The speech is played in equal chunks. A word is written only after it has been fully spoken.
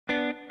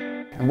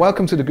and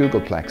welcome to the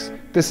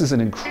Googleplex. This is an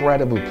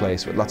incredible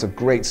place with lots of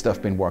great stuff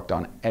being worked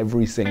on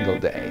every single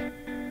day.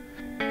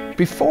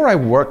 Before I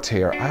worked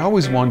here, I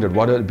always wondered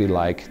what it would be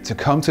like to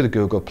come to the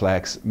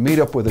Googleplex, meet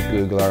up with a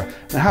Googler,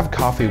 and have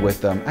coffee with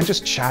them and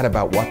just chat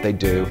about what they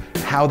do,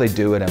 how they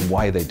do it, and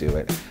why they do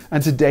it.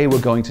 And today we're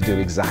going to do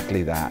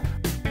exactly that.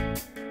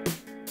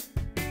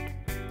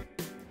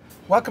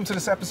 Welcome to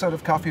this episode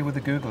of Coffee with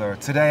a Googler.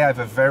 Today I have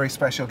a very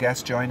special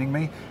guest joining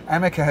me.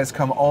 Emeka has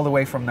come all the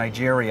way from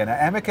Nigeria. Now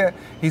Emeka,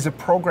 he's a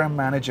program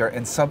manager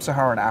in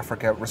Sub-Saharan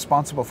Africa,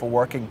 responsible for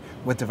working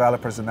with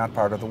developers in that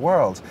part of the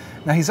world.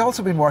 Now he's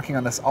also been working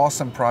on this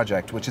awesome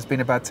project, which has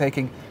been about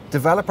taking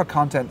developer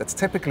content that's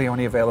typically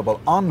only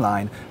available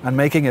online and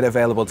making it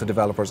available to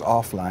developers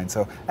offline.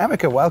 So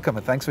Emeka, welcome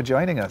and thanks for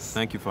joining us.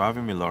 Thank you for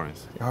having me,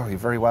 Lawrence. Oh, you're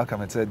very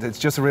welcome. It's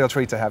just a real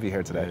treat to have you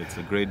here today. Yeah, it's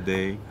a great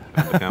day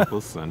at the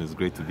campus and it's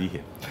great to be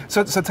here.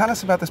 So tell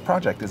us about this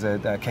project. Is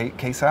it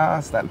KESA?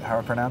 Is that how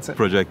I pronounce it?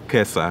 Project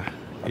KESA.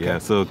 Okay. Yeah,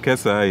 so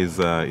KESA is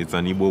it's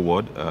an Igbo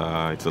word.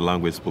 It's a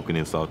language spoken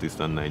in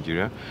southeastern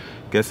Nigeria.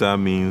 KESA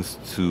means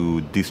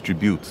to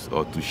distribute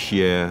or to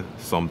share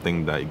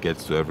something that it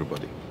gets to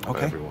everybody.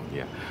 Okay. Everyone,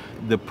 yeah.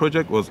 The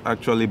project was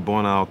actually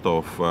born out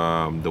of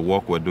the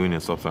work we're doing in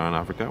Sub-Saharan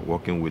Africa,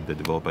 working with the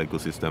developer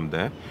ecosystem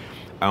there.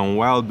 And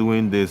while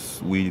doing this,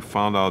 we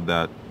found out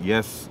that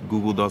yes,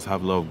 Google does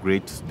have a lot of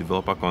great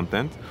developer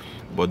content,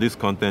 but this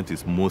content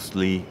is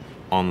mostly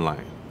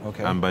online.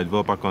 Okay. And by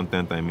developer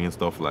content, I mean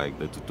stuff like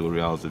the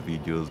tutorials, the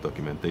videos,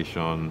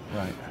 documentation,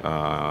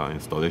 right.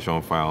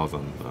 Installation files,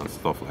 and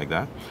stuff like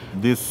that.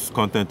 This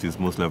content is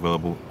mostly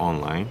available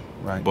online.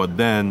 Right. But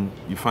then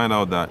you find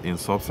out that in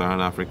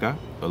Sub-Saharan Africa,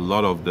 a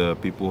lot of the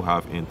people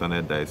have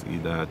internet that is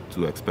either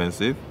too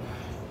expensive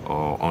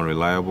or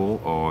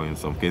unreliable, or in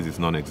some cases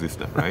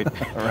non-existent, right?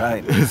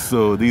 Right.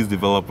 So these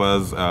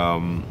developers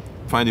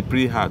find it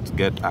pretty hard to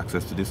get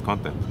access to this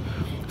content.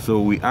 So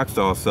we asked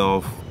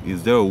ourselves,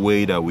 is there a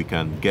way that we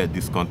can get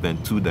this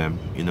content to them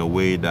in a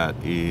way that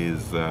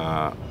is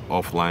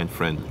offline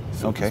friendly,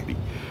 so to speak?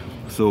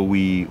 So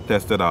we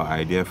tested our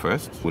idea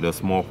first with a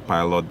small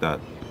pilot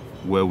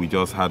where we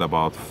just had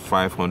about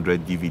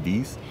 500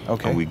 DVDs.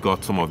 Okay. And we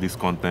got some of this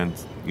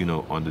content,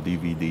 on the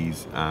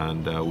DVDs,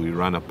 and we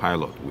ran a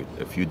pilot with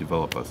a few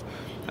developers.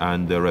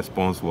 And the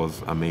response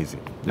was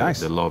amazing.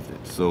 Nice. They loved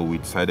it. So we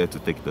decided to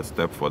take it a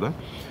step further.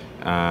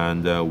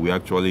 And we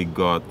actually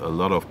got a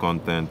lot of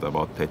content,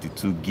 about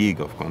 32 gig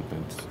of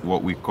content,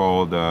 what we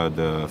call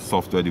the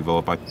software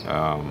developer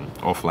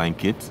offline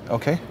kit.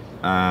 Okay.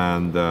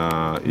 And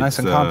nice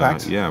and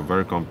compact. Yeah,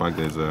 very compact.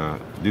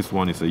 This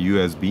one is a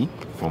USB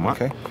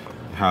format. Okay.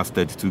 It has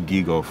 32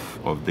 gig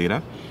of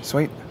data.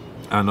 Sweet.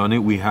 And on it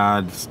we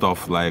had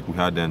stuff like, we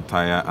had the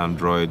entire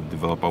Android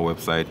developer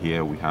website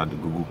here, we had the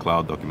Google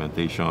Cloud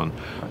documentation,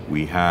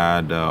 we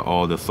had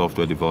all the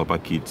software developer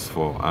kits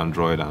for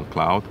Android and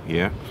Cloud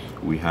here,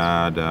 we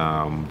had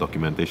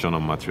documentation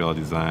on material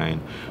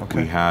design,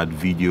 we had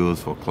videos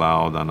for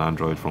Cloud and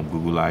Android from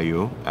Google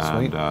I/O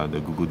and the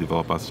Google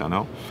Developers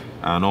channel.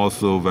 And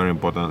also, very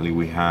importantly,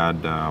 we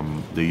had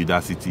the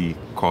Udacity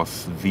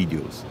course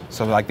videos.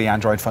 So like the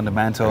Android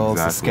fundamentals,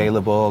 the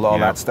scalable, all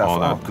that stuff. All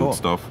that good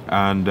stuff.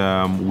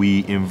 And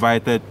we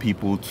invited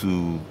people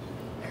to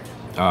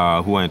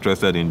who are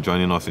interested in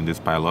joining us in this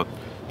pilot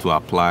to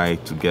apply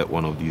to get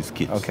one of these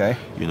kits. Okay.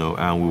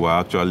 And we were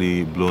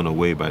actually blown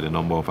away by the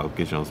number of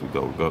applications we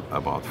got. We got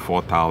about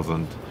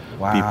 4,000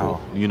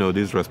 people.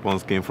 This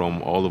response came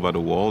from all over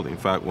the world. In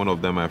fact, one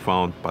of them I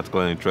found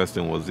particularly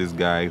interesting was this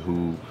guy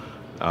who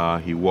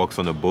he works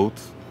on a boat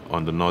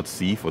on the North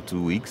Sea for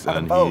 2 weeks,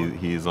 and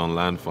he's on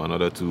land for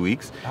another 2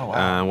 weeks. Oh, wow.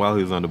 And while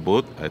he's on the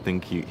boat, I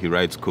think he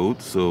writes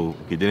code, so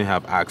he didn't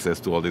have access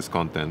to all this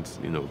content,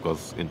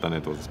 because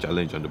internet was a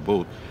challenge on the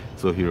boat.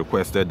 So he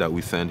requested that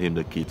we send him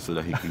the kit so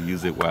that he could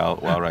use it while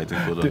writing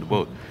code on the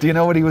boat. Do you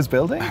know what he was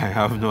building? I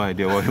have no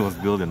idea what he was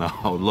building. I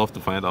would love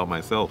to find out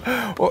myself.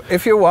 Well,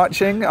 if you're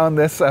watching on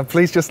this,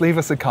 please just leave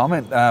us a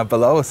comment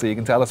below so you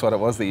can tell us what it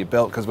was that you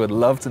built, because we'd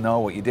love to know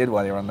what you did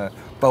while you're on the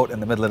boat in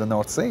the middle of the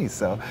North Sea.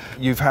 So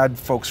you've had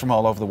folks from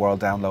all over the world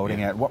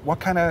downloading it. What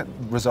kind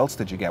of results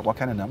did you get? What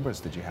kind of numbers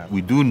did you have?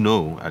 We do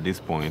know at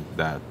this point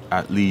that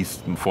at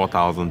least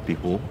 4,000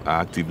 people are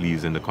actively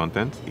using the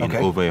content in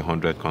over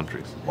 100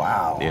 countries.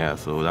 Wow. Yeah,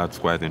 so that's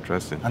quite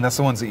interesting. And that's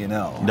the ones that you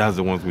know? That's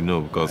the ones we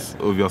know, because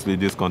obviously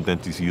this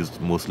content is used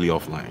mostly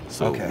offline.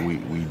 So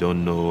we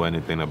don't know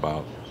anything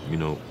about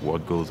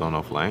what goes on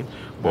offline.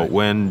 But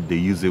when they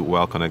use it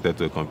while connected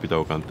to a computer,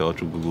 we can tell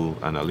through Google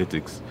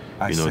Analytics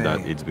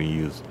that it's being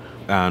used.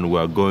 And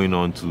we're going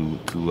on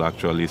to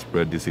actually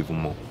spread this even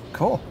more.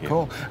 Cool,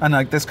 cool. And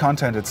like this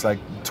content, it's like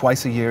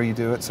twice a year you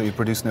do it, so you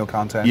produce new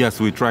content? Yes,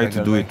 we try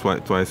to do it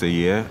twice a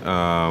year.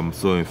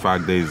 So in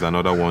fact, there is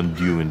another one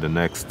due in the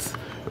next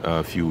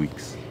few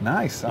weeks.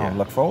 Nice. I'll Yeah.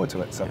 look forward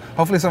to it. So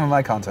hopefully some of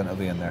my content will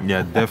be in there.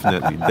 Yeah,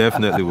 definitely,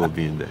 definitely will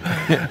be in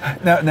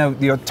there. Now,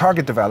 your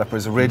target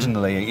developers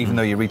originally, even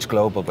though you reached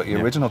global, but your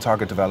Yeah. original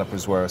target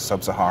developers were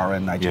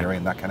Sub-Saharan,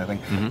 Nigerian, that kind of thing.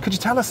 Could you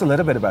tell us a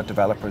little bit about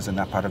developers in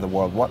that part of the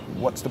world?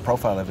 What's the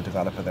profile of a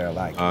developer there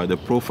like? The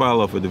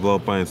profile of a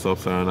developer in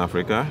Sub-Saharan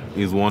Africa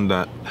is one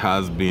that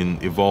has been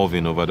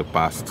evolving over the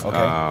past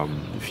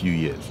few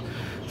years.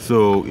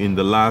 So in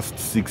the last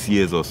 6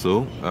 years or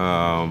so,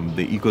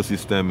 the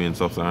ecosystem in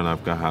Sub-Saharan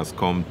Africa has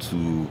come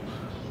to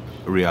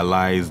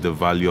realize the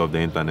value of the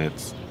internet,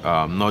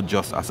 not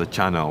just as a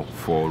channel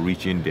for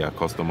reaching their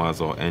customers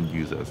or end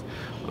users,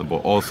 but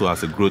also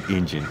as a growth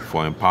engine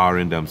for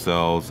empowering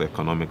themselves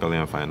economically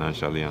and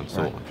financially and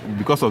so on.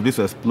 Because of this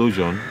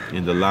explosion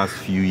in the last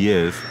few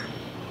years,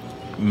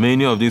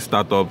 many of these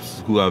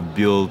startups who have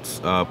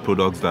built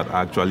products that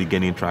are actually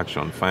gaining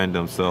traction find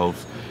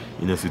themselves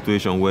in a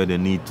situation where they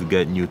need to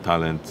get new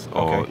talent,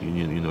 or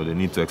they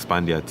need to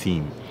expand their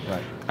team.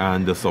 Right.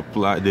 And the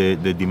supply,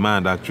 the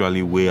demand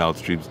actually way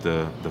outstrips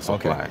the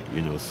supply.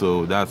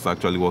 So that's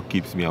actually what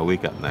keeps me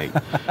awake at night,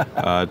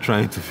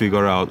 trying to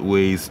figure out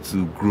ways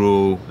to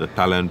grow the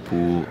talent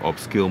pool,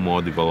 upskill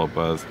more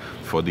developers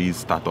for these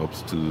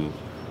startups to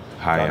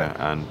hire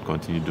and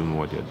continue doing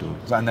what they're doing.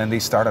 And then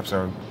these startups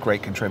are a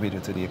great contributor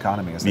to the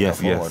economy as they go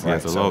forward,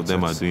 right? Yes. A lot of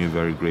them are doing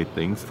very great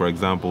things. For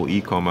example,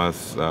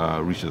 e-commerce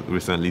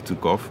recently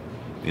took off.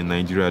 In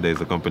Nigeria,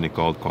 there's a company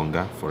called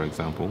Konga, for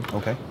example.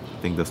 Okay.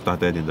 I think they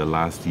started in the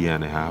last year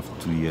and a half,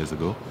 2 years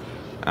ago.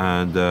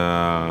 And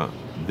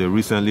they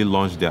recently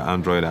launched their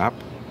Android app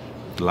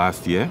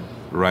last year,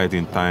 right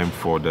in time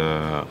for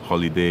the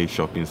holiday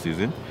shopping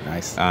season.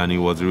 Nice. And it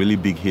was a really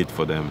big hit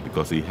for them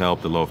because it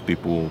helped a lot of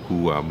people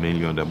who are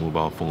mainly on their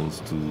mobile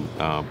phones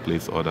to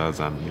place orders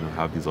and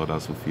have these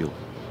orders fulfilled.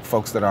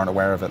 Folks that aren't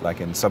aware of it, like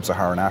in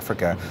Sub-Saharan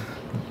Africa,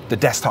 the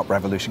desktop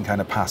revolution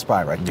kind of passed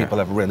by, right? People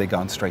have really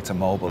gone straight to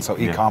mobile. So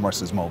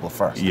e-commerce is mobile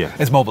first. Yes.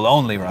 It's mobile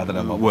only rather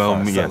than mobile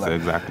first. Yes, so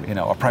exactly.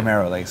 Or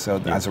primarily. So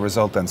as a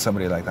result, then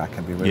somebody like that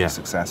can be really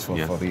successful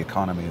for the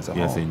economy as a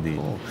whole. Yes, indeed.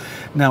 Cool.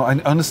 Now, I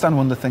understand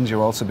one of the things you've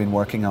also been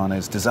working on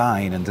is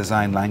design and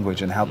design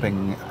language and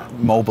helping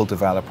mobile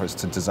developers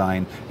to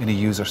design in a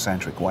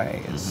user-centric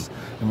way.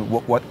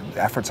 What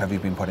efforts have you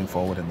been putting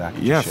forward in that?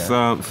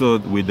 So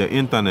with the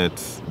internet,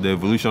 the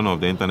evolution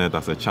of the internet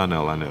as a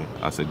channel and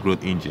as a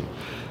growth engine,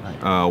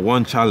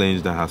 one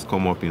challenge that has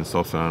come up in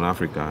Sub-Saharan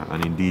Africa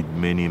and indeed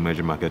many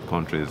emerging market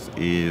countries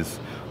is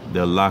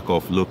the lack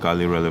of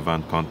locally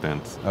relevant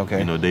content.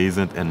 There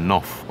isn't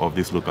enough of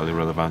this locally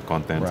relevant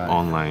content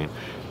online.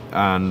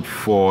 And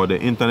for the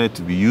internet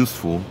to be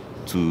useful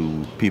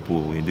to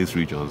people in these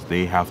regions,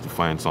 they have to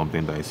find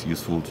something that is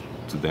useful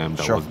to them,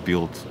 that was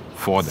built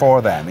for them.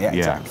 For them,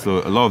 exactly.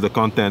 So a lot of the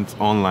content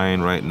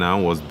online right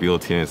now was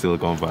built here in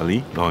Silicon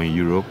Valley or in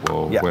Europe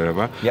or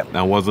wherever,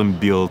 and wasn't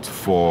built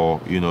for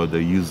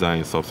the user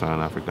in Sub-Saharan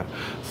Africa.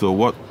 So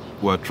what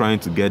we're trying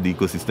to get the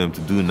ecosystem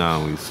to do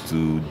now is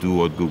to do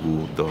what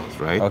Google does,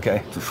 right?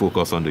 To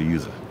focus on the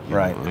user.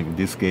 In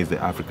this case, the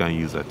African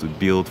user, to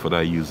build for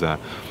that user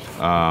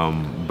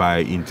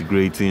by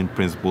integrating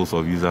principles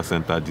of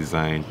user-centered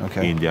design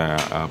in their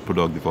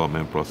product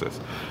development process.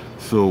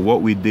 So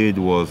what we did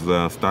was,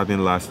 starting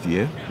last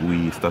year,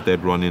 we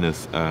started running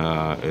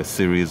a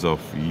series of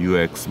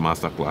UX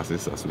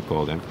masterclasses, as we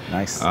call them.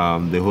 Nice.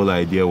 The whole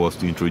idea was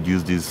to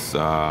introduce these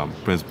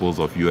principles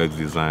of UX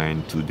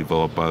design to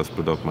developers,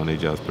 product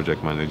managers,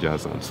 project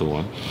managers, and so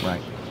on.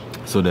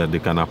 So that they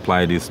can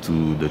apply this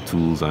to the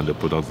tools and the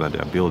products that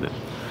they're building.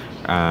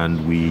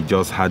 And we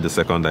just had the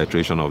second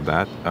iteration of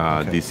that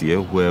this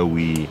year, where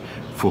we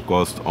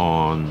focused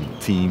on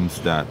teams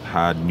that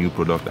had new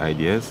product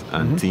ideas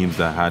and teams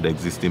that had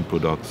existing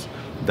products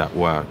that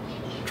were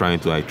trying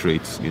to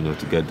iterate,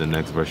 to get the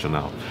next version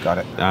out. Got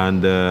it.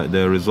 And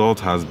the result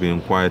has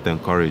been quite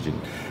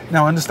encouraging.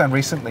 Now, I understand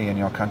recently in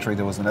your country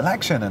there was an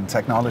election and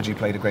technology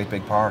played a great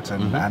big part,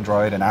 and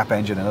Android and App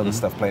Engine and other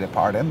stuff played a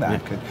part in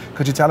that.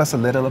 Could you tell us a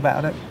little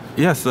about it?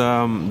 Yes,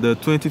 the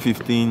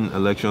 2015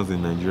 elections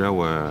in Nigeria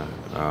were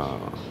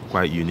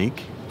quite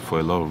unique for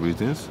a lot of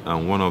reasons,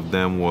 and one of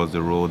them was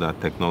the role that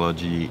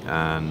technology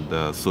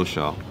and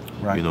social,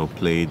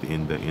 played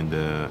in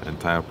the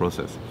entire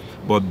process.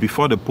 But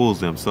before the polls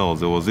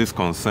themselves, there was this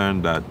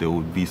concern that there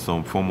would be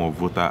some form of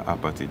voter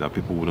apathy, that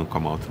people wouldn't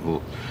come out to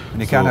vote. And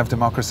you can't have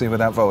democracy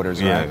without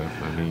voters, right?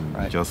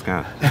 You just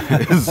can't.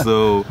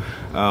 So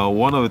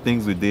one of the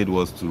things we did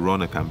was to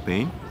run a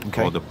campaign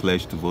called the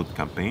Pledge to Vote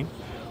campaign,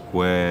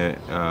 where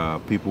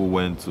people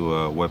went to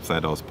a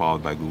website that was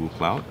powered by Google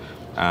Cloud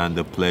and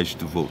the pledge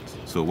to vote.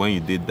 So when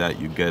you did that,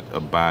 you get a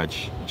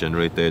badge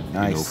generated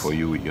for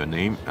you with your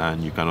name,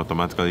 and you can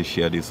automatically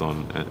share this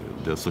on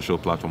the social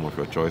platform of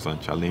your choice and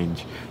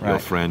challenge your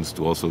friends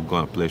to also go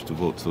and pledge to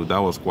vote. So that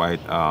was quite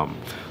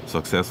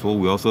successful.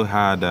 We also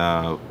had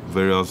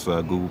various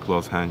Google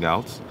Plus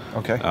Hangouts,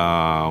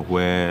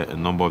 where a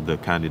number of the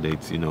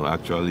candidates,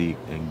 actually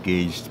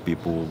engaged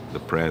people, the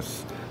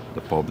press,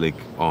 the public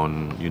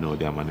on, you know,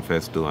 their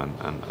manifesto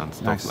and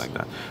stuff Nice. like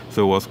that.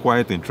 So it was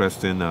quite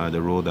interesting,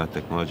 the role that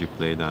technology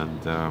played, and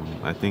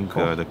I think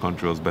Cool. the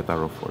country was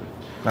better off for it.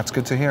 That's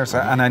good to hear. So,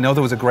 and I know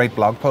there was a great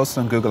blog post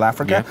on Google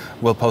Africa. Yeah.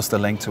 We'll post a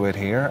link to it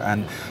here.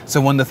 And so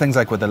one of the things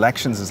like with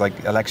elections is like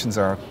elections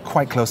are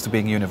quite close to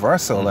being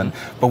universal,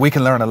 but we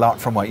can learn a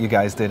lot from what you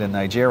guys did in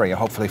Nigeria,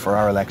 hopefully for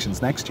our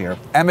elections next year.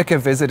 Emeka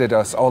visited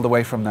us all the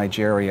way from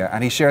Nigeria,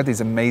 and he shared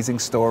these amazing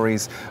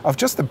stories of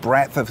just the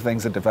breadth of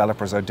things that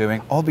developers are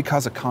doing, all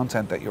because of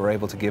content that you're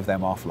able to give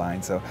them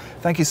offline. So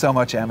thank you so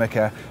much,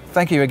 Emeka.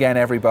 Thank you again,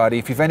 everybody.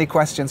 If you've any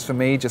questions for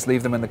me, just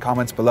leave them in the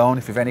comments below. And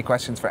if you've any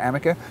questions for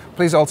Emeka,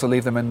 please also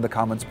leave them in the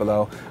comments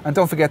below. And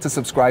don't forget to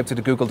subscribe to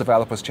the Google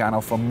Developers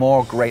channel for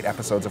more great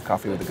episodes of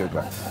Coffee with the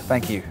Googler.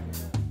 Thank you.